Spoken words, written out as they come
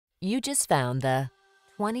You just found the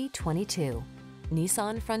 2022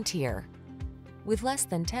 Nissan Frontier. With less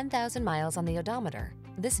than 10,000 miles on the odometer,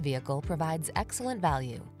 this vehicle provides excellent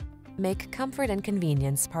value. Make comfort and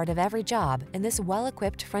convenience part of every job in this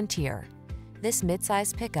well-equipped Frontier. This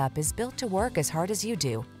midsize pickup is built to work as hard as you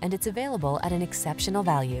do, and it's available at an exceptional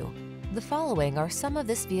value. The following are some of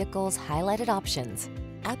this vehicle's highlighted options: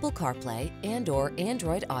 Apple CarPlay and/or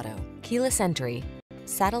Android Auto, keyless entry,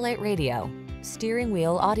 satellite radio, steering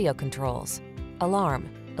wheel audio controls, alarm,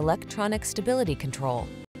 electronic stability control,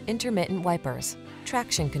 intermittent wipers,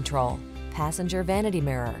 traction control, passenger vanity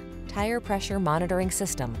mirror, tire pressure monitoring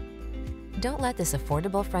system. Don't let this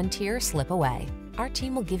affordable Frontier slip away. Our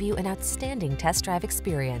team will give you an outstanding test drive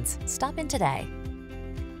experience. Stop in today.